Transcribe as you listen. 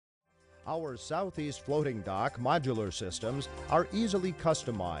Our Southeast floating dock modular systems are easily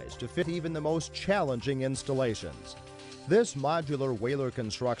customized to fit even the most challenging installations. This modular Waler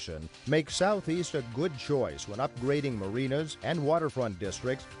construction makes Southeast a good choice when upgrading marinas and waterfront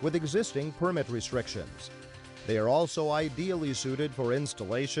districts with existing permit restrictions. They are also ideally suited for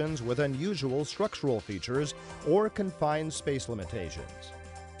installations with unusual structural features or confined space limitations.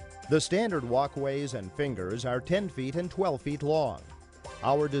 The standard walkways and fingers are 10 feet and 12 feet long.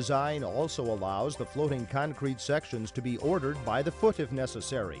 Our design also allows the floating concrete sections to be ordered by the foot if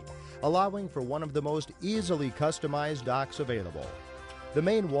necessary, allowing for one of the most easily customized docks available. The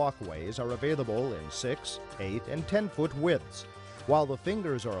main walkways are available in 6, 8, and 10-foot widths, while the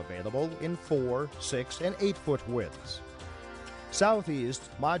fingers are available in 4, 6, and 8-foot widths. Southeast's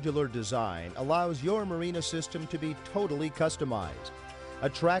modular design allows your marina system to be totally customized.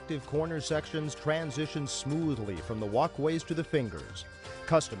 Attractive corner sections transition smoothly from the walkways to the fingers.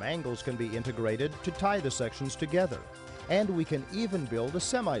 Custom angles can be integrated to tie the sections together, and we can even build a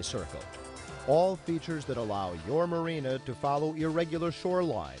semicircle. All features that allow your marina to follow irregular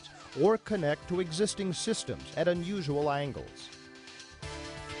shorelines or connect to existing systems at unusual angles.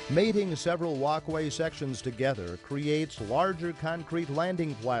 Mating several walkway sections together creates larger concrete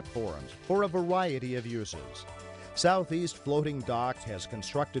landing platforms for a variety of uses. Southeast Floating Docks has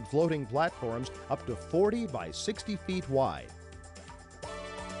constructed floating platforms up to 40 by 60 feet wide.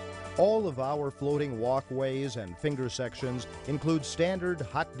 All of our floating walkways and finger sections include standard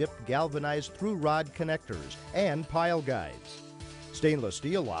hot-dipped galvanized through-rod connectors and pile guides. Stainless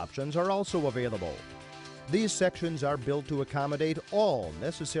steel options are also available. These sections are built to accommodate all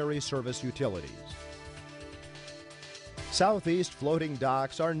necessary service utilities. Southeast Floating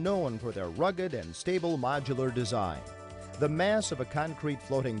Docks are known for their rugged and stable modular design. The mass of a concrete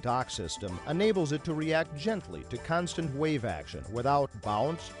floating dock system enables it to react gently to constant wave action without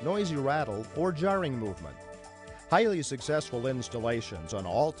bounce, noisy rattle, or jarring movement. Highly successful installations on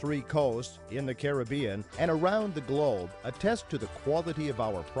all 3 coasts, in the Caribbean, and around the globe attest to the quality of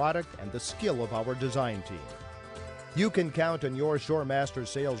our product and the skill of our design team. You can count on your ShoreMaster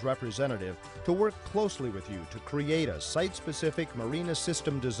sales representative to work closely with you to create a site-specific marina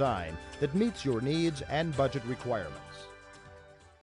system design that meets your needs and budget requirements.